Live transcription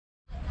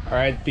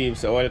Alright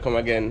peeps, so welcome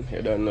again.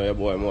 You don't know your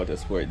boy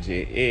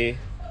Motorsportja,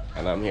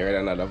 and I'm here in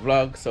another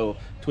vlog. So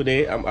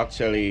today I'm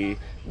actually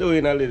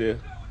doing a little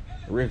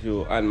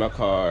review on my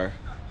car.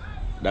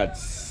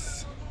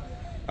 That's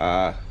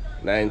a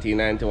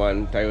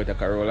 1991 Toyota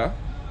Corolla,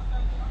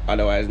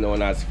 otherwise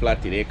known as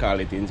flatty. They call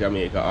it in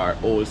Jamaica, or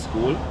old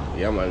school.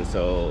 Yeah man,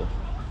 so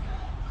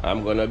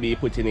I'm gonna be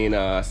putting in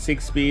a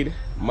 6-speed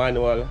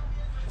manual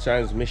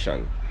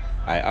transmission.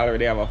 I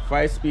already have a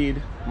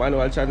 5-speed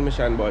manual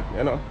transmission, but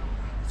you know,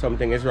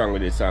 something is wrong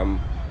with it, so I'm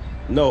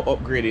now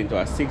upgrading to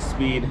a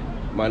 6-speed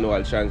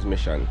manual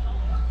transmission.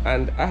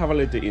 And I have a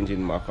little engine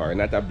in my car,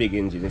 not a big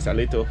engine, it's a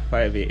little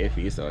 5A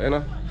FE, so you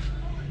know,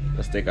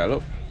 let's take a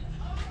look.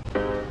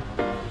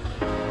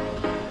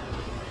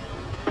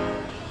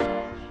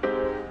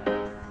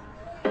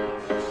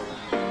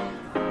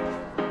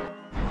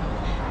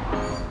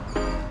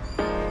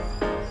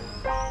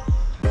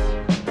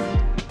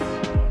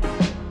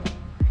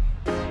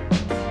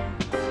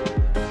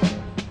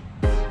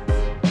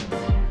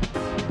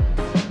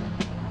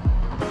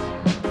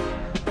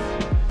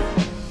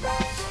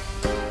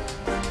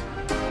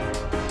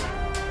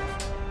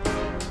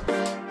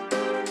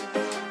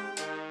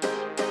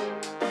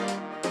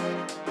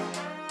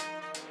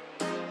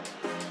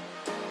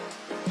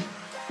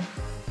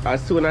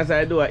 As soon as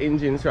I do an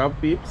engine swap,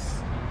 peeps,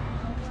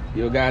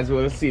 you guys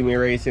will see me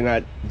racing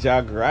at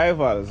Jag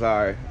Rivals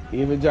or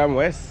even Jam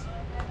West.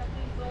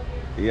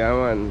 Yeah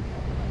man.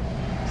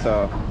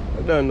 So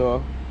I don't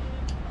know,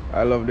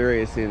 I love the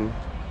racing.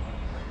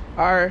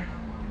 Or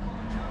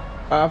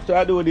after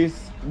I do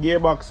this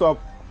gearbox swap,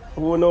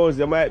 who knows,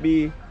 you might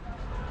be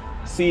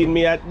seeing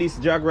me at this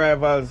Jag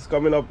Rivals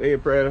coming up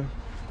April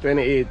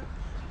 28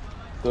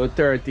 to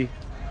 30,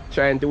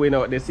 trying to win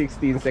out the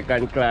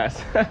 16-second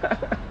class.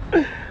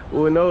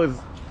 Who knows?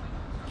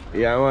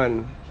 Yeah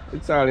man,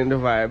 it's all in the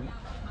vibe.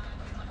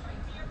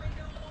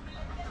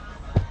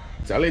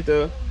 It's a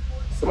little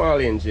small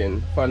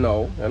engine for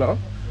now, you know,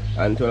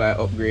 until I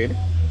upgrade.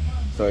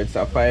 So it's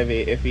a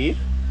 5A FE.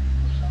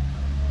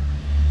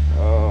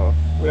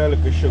 We are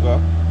looking sugar.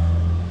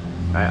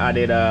 I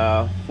added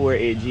a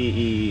 4A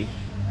GE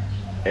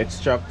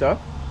extractor.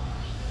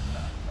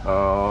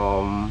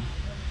 I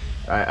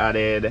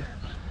added an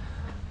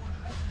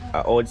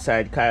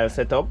outside coil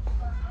setup,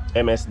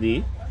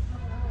 MSD.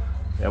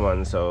 Yeah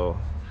man, so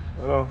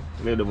you know,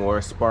 a little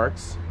more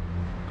sparks.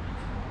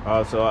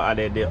 Also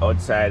added the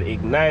outside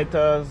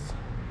igniters.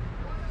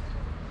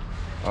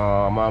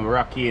 I'm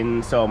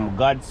rocking some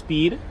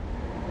Godspeed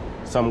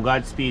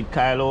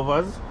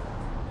coilovers.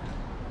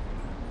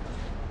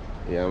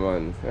 Yeah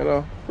man, you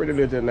know, pretty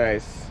little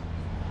nice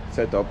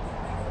setup.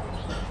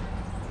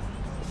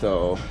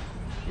 So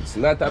it's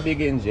not a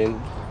big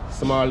engine,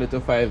 small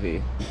little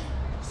 5A.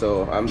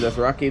 So I'm just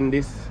rocking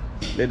this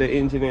little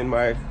engine in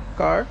my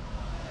car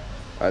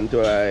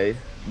until I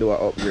do an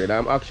upgrade.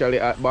 I'm actually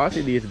at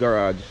Bossy D's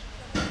garage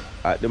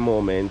at the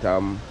moment.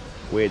 I'm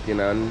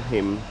waiting on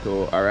him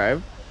to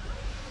arrive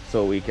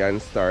so we can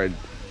start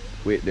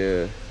with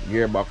the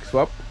gearbox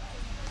swap.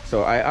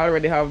 So I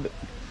already have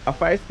a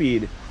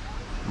 5-speed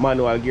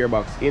manual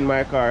gearbox in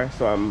my car,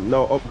 so I'm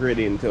now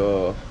upgrading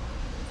to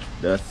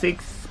the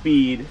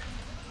 6-speed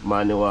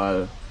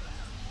manual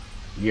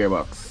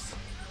gearbox.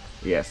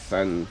 Yes,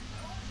 and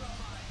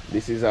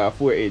this is a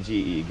 4A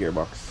GE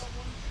gearbox.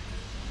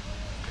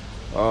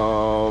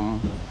 I'm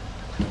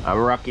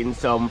rocking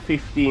some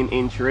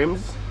 15-inch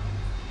rims.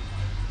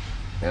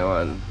 Yeah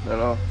man, you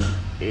know,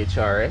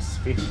 HRS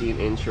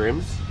 15-inch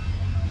rims.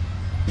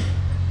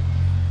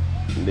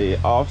 The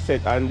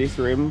offset on these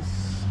rims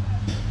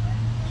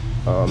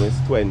is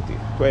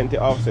 20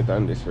 offset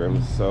on these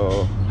rims,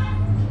 so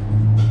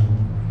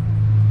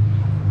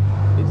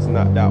it's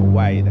not that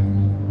wide.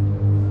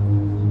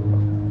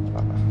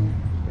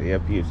 Yeah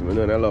peeps, I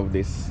love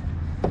this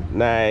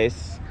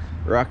nice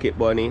Rocket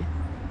Bunny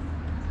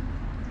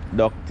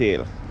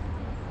ducktail.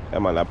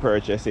 I'm gonna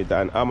purchase it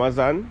on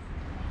Amazon.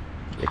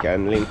 You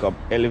can link up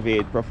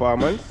Elevate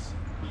Performance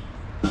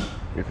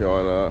if you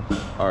wanna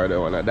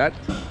order one of that.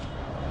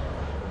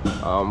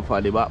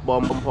 For the back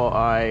bumper,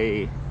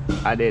 I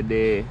added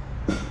the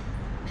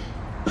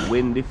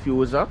wind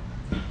diffuser.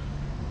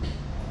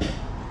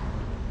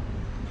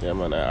 Yeah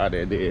man, I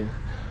added the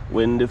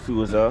wind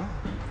diffuser,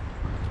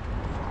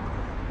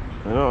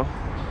 you know,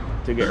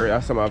 to get rid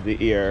of some of the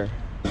air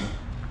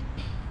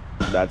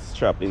that's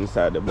trapped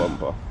inside the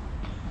bumper.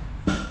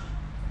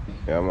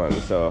 Yeah man,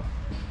 so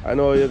I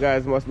know you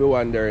guys must be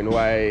wondering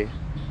why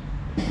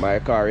my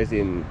car is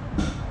in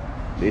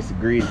this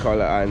green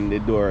color and the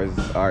doors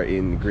are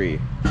in gray.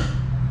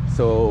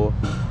 So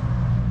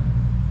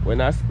when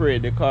I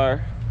sprayed the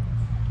car,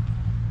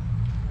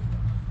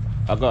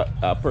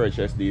 I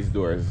purchased these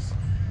doors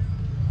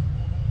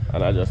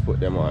and I just put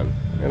them on.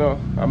 You know,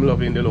 I'm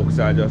loving the look,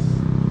 so I just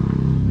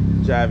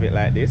drive it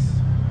like this.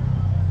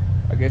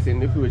 I guess in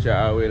the future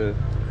I will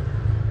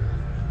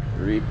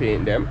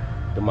repaint them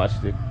to match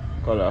the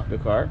color of the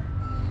car.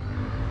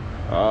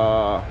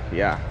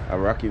 Yeah,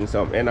 I'm rocking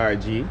some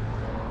NRG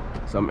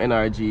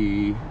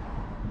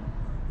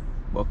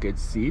bucket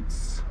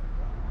seats.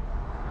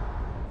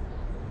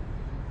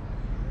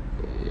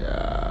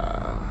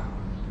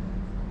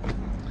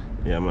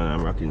 Yeah man,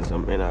 I'm rocking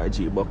some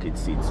NRG bucket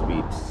seat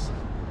speeds.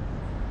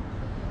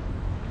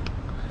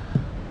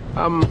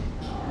 I'm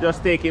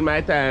just taking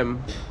my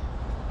time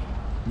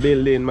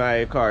building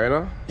my car, you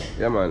know?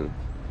 Yeah man.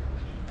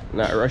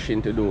 Not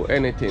rushing to do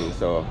anything,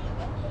 so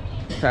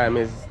time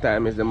is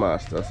the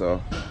master. So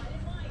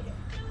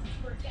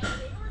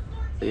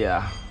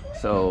yeah,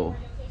 so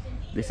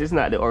this is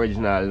not the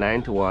original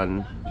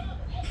 91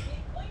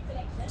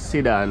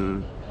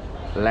 sedan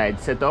light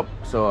setup,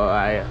 so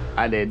I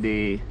added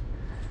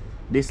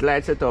this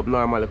light setup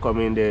normally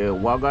come in the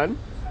wagon,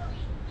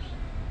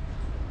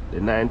 the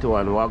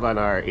 91 wagon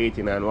or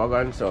 89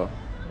 wagon, so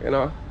you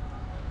know,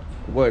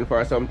 going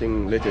for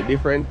something little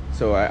different,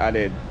 so I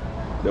added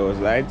those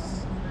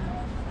lights.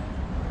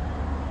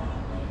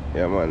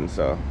 Yeah man,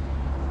 so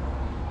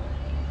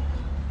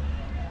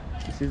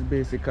this is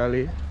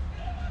basically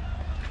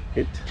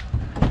it.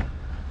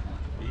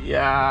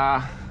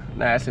 Yeah,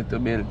 nicely to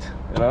build,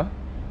 you know.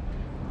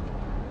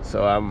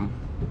 So I'm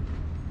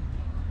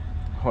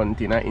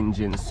hunting an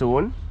engine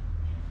soon.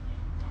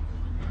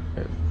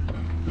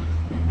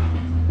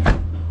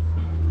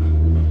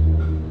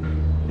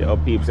 Yo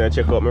peeps, and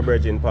check out my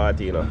virgin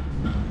party, you know.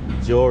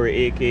 Jory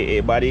aka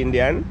Bad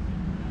Indian.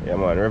 Yeah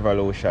man,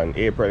 Revolution,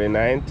 April the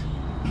 9th.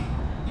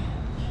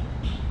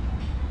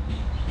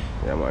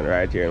 Yeah man,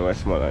 right here in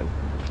Westmoreland.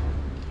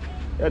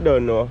 You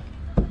don't know,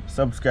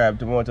 subscribe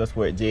to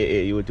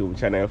Motorsportja YouTube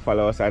channel,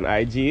 follow us on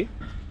IG.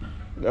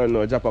 Don't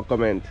know, drop a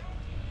comment,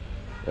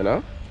 you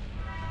know.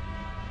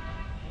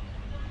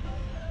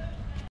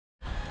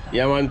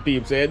 Yeah man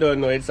peeps, so you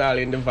don't know, it's all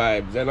in the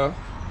vibes, you know.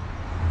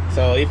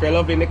 So if you're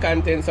loving the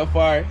content so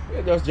far,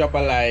 you just drop a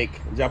like,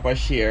 drop a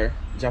share,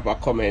 drop a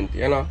comment,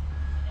 you know.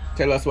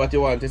 Tell us what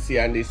you want to see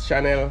on this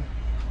channel,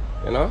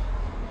 you know.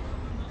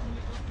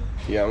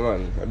 Yeah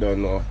man, I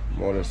don't know,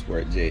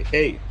 Motorsportja.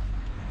 Hey.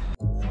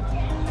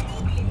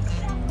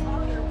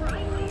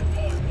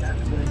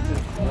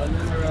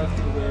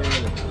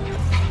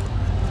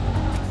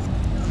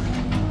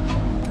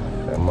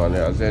 Yeah man,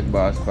 you're a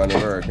Z-Boss for the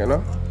work, you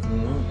know.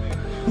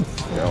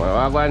 Yeah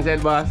man, what going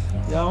Z-Boss?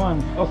 Yeah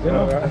man, up you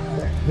know.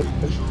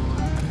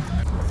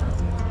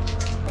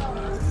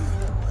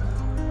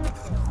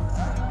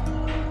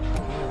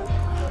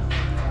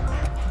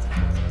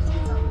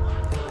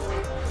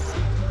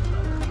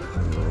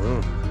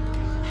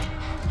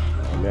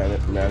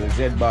 Me and the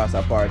Z-Boss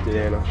apart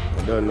today, you know.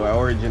 I don't know,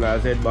 original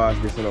Z-Boss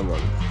this, you know,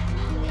 man.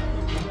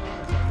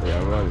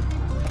 Yeah, man.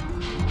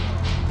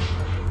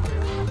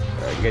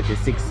 Get the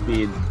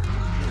 6-speed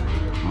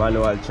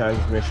manual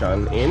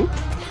transmission in.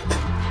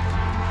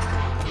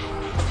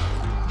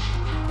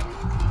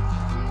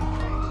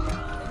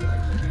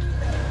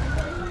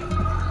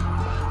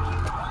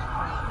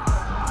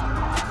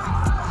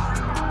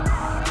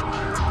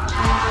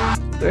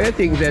 So you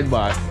think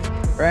Z-Boss?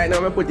 Right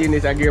now I'm putting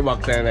this a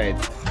gearbox tonight.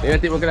 You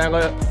think we can go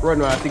run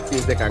one 16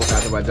 second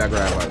class of a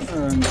Jaguar,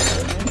 man?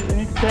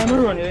 Anytime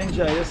you run, you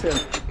enjoy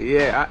yourself.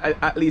 Yeah,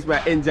 at least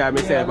I enjoy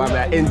myself and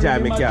I enjoy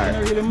my car. It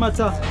don't really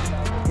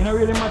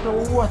matter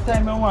what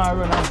time you want to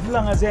run, as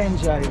long as you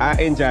enjoy it.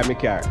 I enjoy my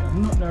car.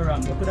 Nothing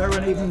wrong. You could have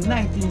run even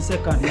 19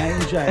 seconds, you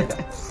enjoy it.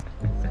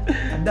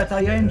 And that's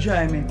your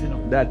enjoyment, you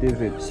know. That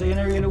is it. So you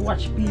don't really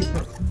watch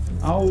people.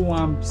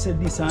 I said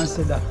this and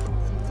said that.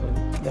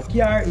 The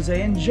car is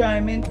an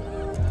enjoyment.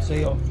 So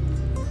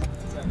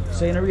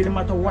you don't really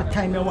matter what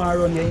time you want to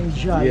run, you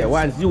enjoy. Yeah,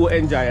 once you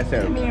enjoy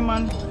yourself. Me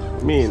man.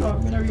 Me. So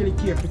you don't really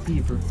care for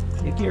people.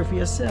 You care for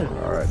yourself.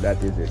 Alright,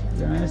 that is it.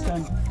 You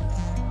understand?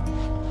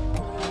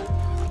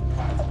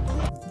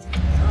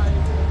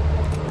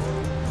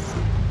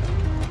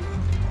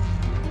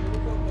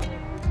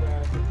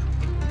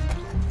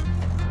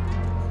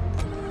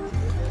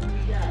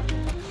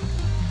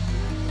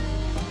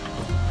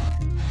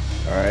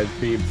 Alright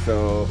peeps,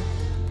 so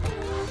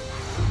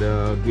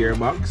the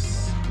gearbox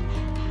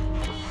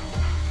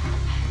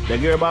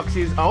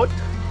is out.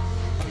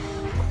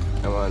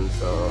 Come on,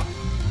 so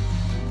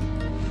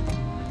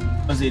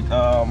because it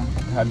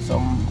had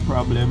some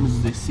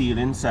problems, the seal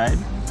inside,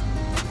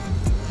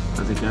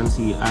 as you can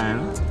see, I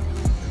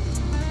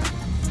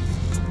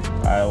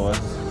was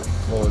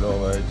rolled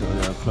over to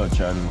the clutch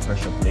and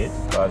pressure plate,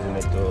 causing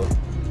it to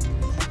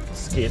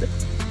skid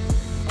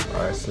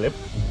or slip.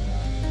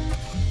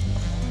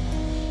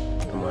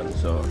 Come on,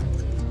 so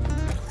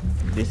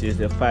this is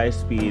the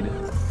 5-speed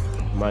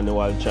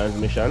manual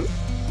transmission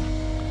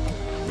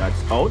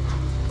that's out.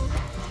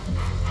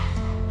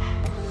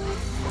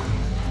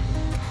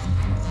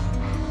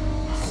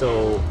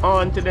 So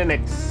on to the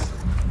next.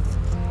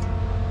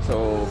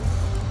 So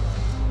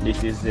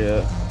this is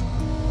the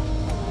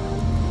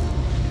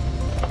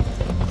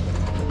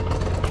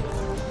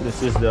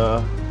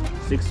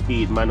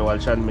 6-speed manual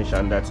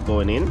transmission that's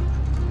going in.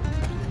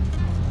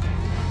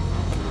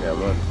 Yeah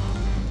man.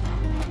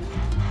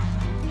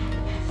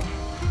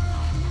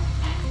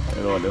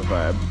 You know the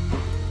vibe.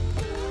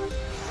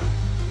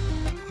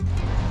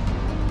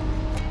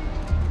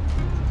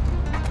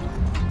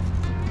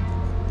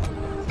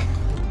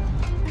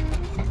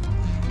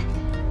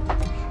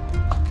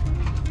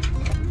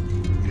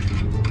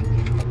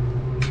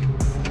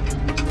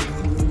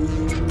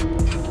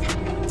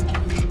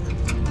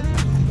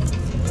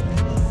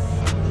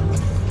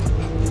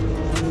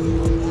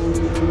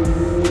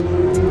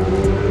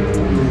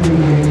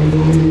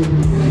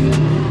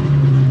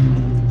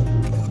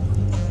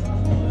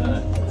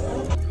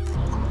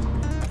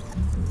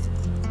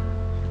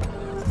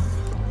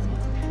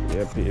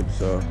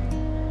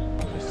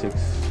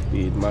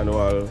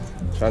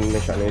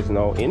 Transmission is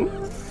now in.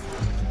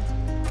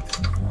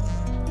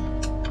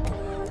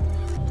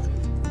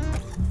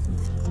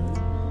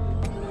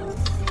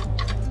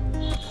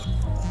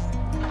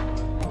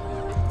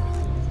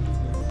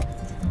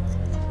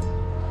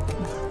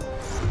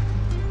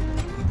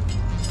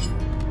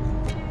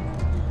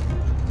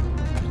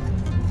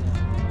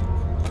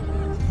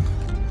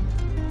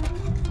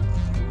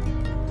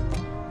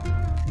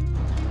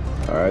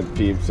 Alright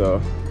peeps,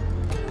 so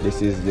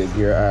this is the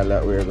gear oil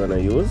that we're gonna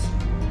use.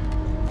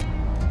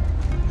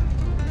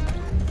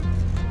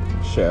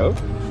 Shell.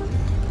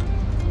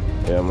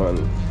 Yeah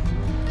man.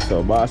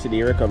 So Bossy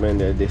D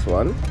recommended this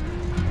one.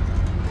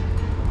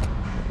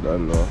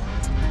 Don't know.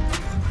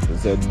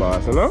 Z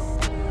Boss, you know?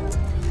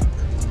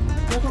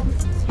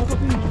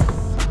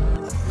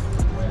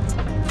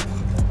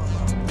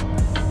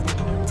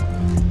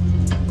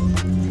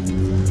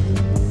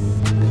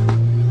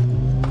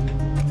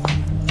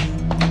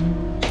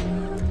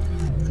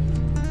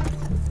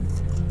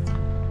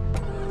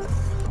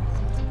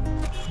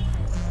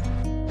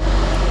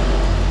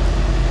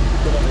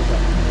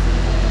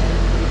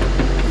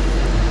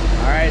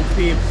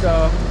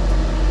 So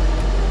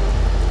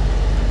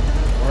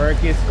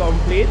work is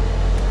complete.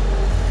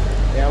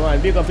 Yeah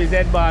man, big up his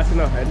head boss, you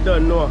know. I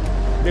don't know.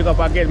 Big up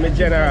again, my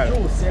general.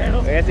 Juice, you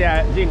know? Yes,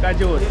 yeah, drink a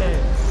juice.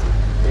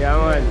 Yeah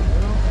man.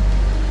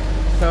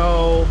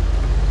 So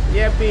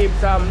yeah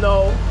peeps, I'm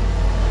now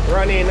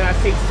running a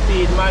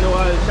 6-speed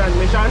manual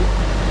transmission.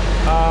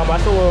 I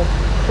also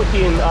put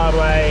in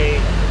my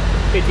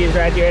fittings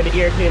right here, the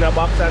air cleaner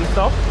box and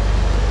stuff.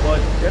 But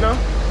you know,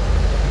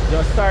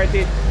 just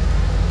started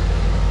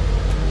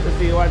to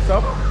see what's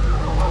up.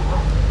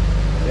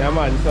 Yeah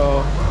man,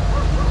 so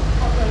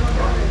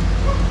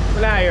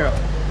flyer.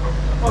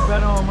 Up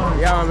and on man.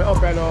 Yeah man,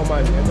 up and on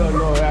man. You don't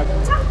know that.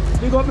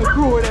 Big up my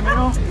crew them, you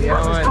know. Big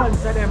up my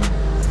sponsor them.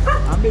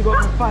 And big up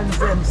my fans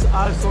them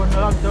also in the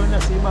lockdown you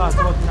see boss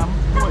working on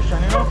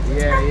motion, you know.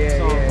 Yeah, yeah,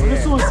 so, yeah. You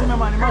soon see me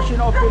man, the machine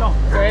up, you know.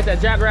 So it's a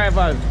jack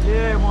rifle.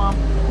 Yeah man,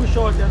 push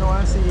out you know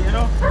and see, you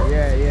know.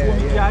 Yeah, yeah,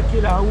 who yeah. Can't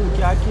kill and who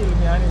can't kill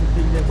me and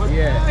anything there. But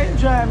yeah.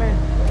 Enjoyment.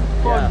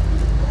 Fun. Yeah.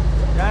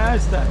 You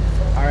understand?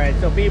 Alright,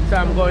 so peeps,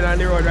 I'm going on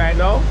the road right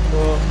now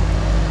to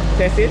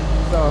test it,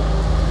 so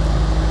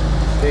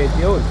stay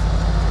tuned.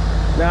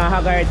 Now I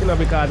have it, you know,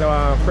 because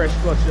our fresh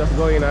clutch just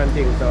going and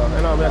things, so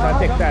you know, I'm just gonna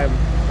take time.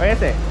 What you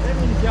say?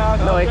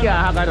 No, you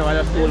can't have it, I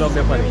just pull up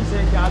the funny.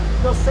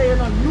 Just say you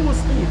don't use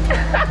speed.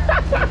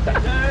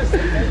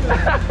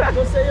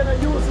 Just say you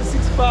don't use the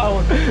 6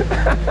 pound.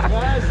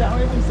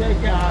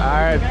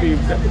 Alright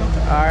peeps,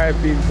 alright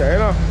peeps, you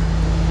know,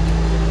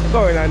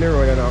 going on the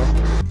road, you know.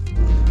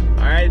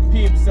 Alright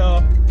peeps,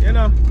 so you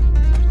know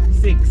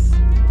 6.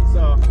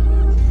 So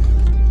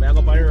I go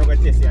on the road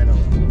and test it now.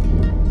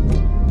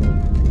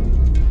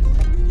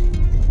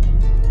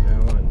 Yeah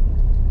man.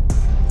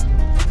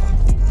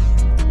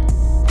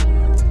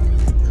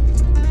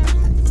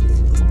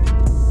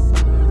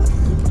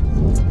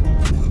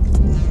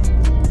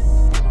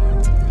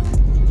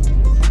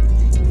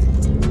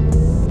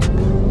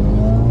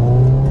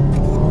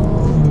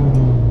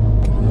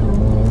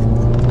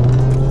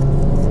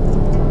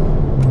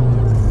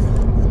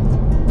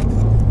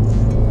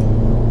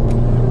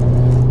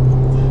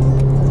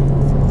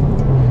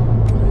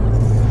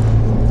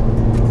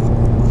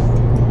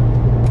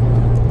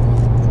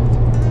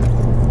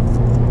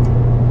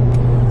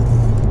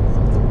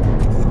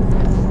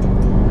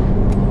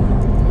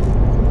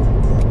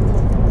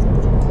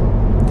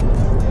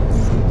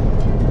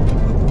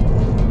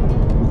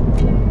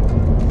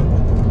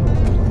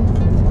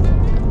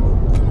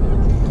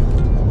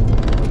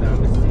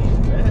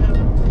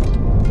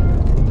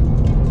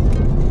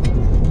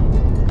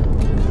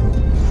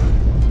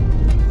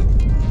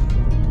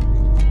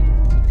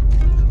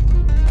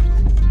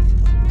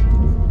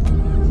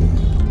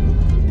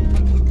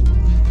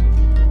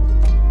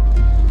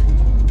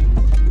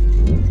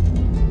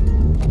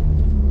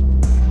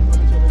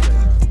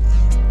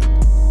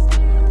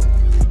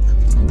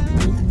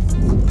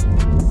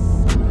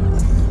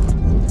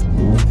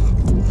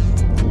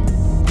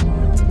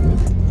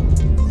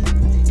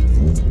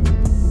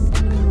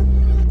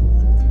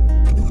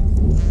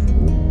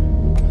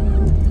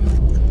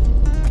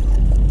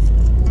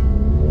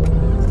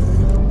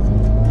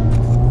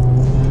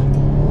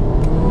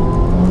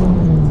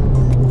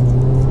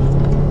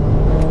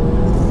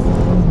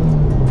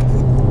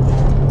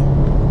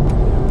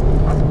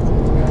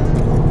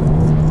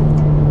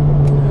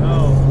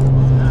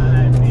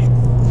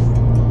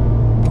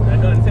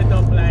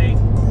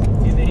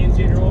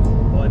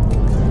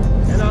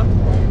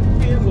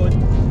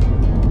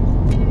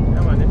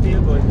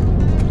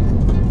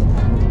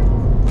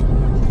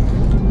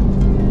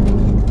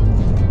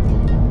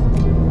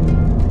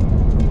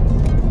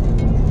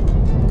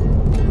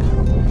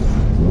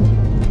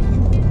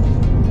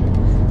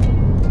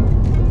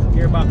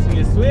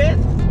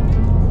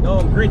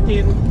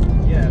 gritting.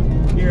 Yeah,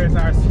 gears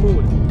are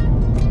smooth.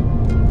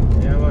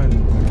 Yeah, man.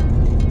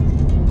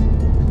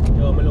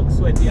 Yo, me look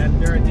sweaty and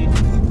dirty.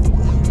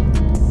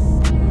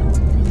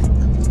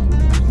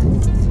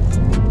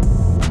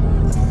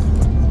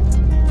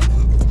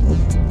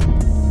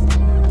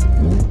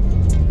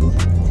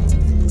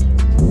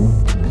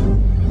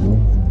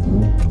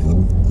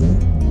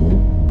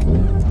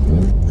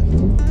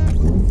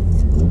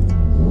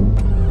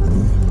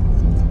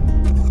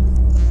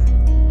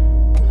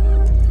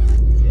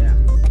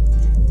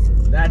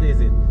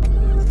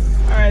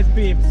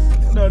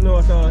 don't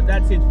know, so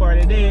that's it for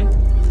the day.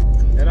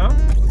 You know?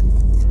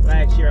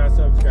 Like, share, and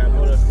subscribe.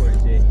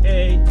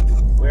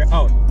 Motorsportja. We're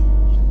out.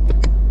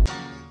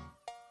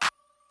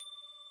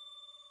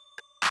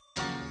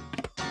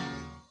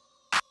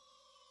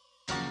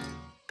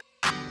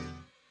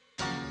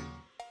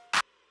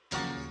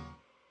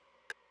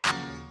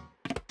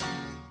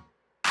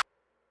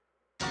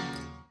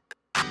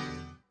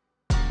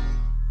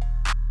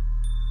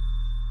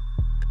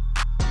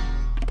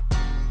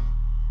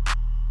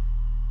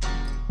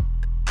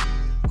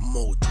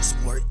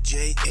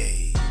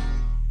 Motorsportja.